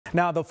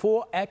Now, the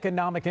full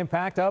economic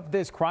impact of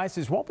this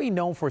crisis won't be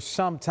known for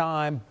some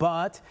time,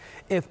 but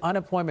if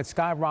unemployment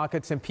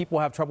skyrockets and people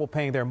have trouble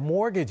paying their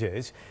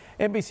mortgages,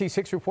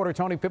 NBC6 reporter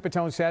Tony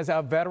Pipitone says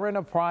a veteran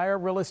of prior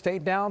real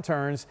estate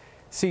downturns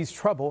sees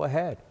trouble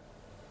ahead.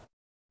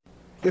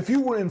 If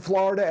you were in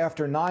Florida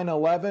after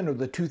 9/11 or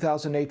the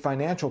 2008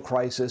 financial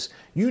crisis,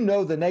 you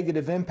know the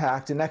negative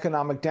impact an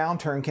economic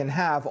downturn can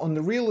have on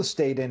the real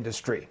estate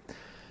industry.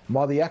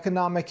 While the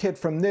economic hit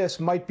from this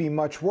might be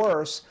much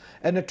worse,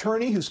 an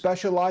attorney who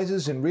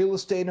specializes in real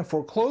estate and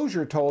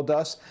foreclosure told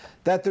us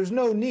that there's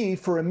no need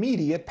for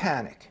immediate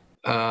panic.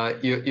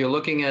 You're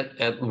looking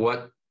at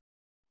what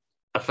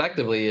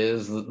effectively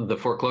is the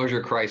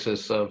foreclosure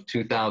crisis of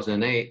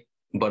 2008,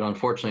 but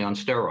unfortunately on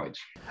steroids.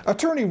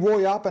 Attorney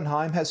Roy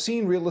Oppenheim has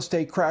seen real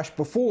estate crash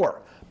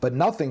before, but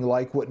nothing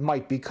like what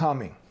might be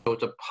coming. So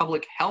it's a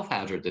public health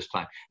hazard this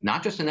time,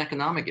 not just an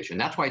economic issue.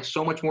 And that's why it's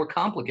so much more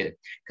complicated,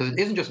 because it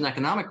isn't just an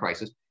economic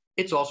crisis,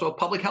 it's also a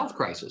public health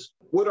crisis.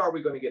 What are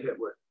we going to get hit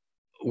with?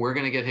 We're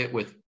going to get hit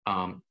with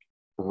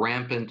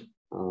rampant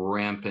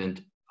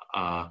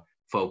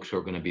folks who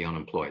are going to be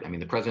unemployed. I mean,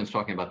 the president's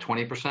talking about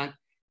 20%.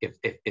 If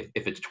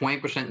it's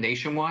 20%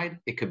 nationwide,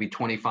 it could be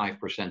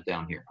 25%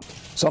 down here.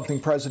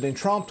 Something President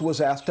Trump was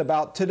asked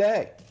about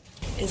today.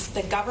 Is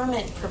the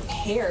government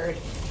prepared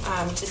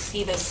to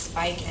see this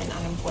spike in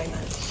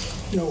unemployment?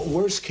 You know,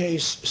 worst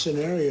case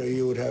scenario,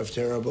 you would have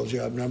terrible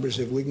job numbers.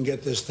 If we can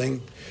get this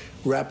thing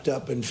wrapped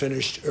up and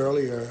finished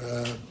earlier,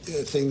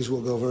 things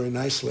will go very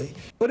nicely.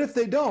 But if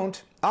they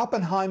don't,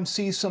 Oppenheim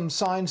sees some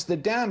signs the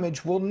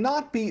damage will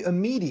not be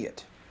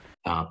immediate.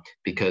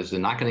 Because they're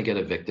not going to get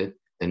evicted.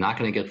 They're not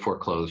going to get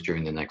foreclosed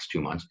during the next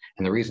 2 months.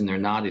 And the reason they're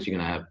not is you're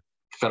going to have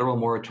federal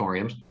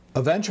moratoriums.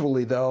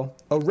 Eventually, though,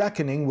 a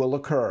reckoning will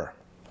occur.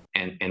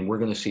 And we're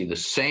going to see the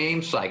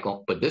same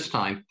cycle, but this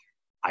time,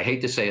 I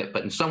hate to say it,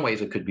 but in some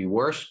ways it could be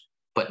worse.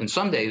 But in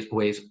some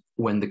ways,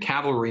 when the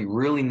cavalry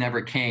really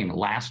never came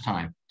last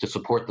time to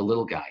support the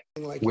little guy,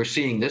 we're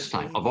seeing this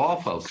time, of all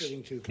folks,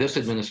 this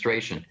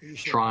administration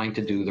trying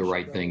to do the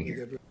right thing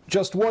here.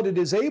 Just what it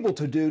is able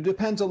to do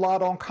depends a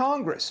lot on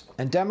Congress,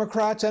 and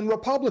Democrats and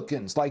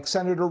Republicans, like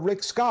Senator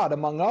Rick Scott,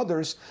 among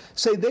others,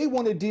 say they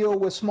want to deal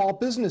with small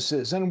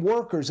businesses and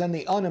workers and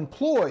the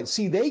unemployed,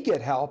 see they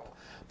get help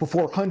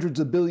before hundreds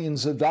of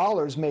billions of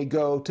dollars may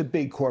go to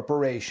big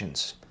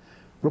corporations.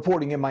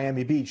 Reporting in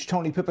Miami Beach,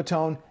 Tony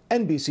Pipitone,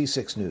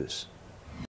 NBC6 News.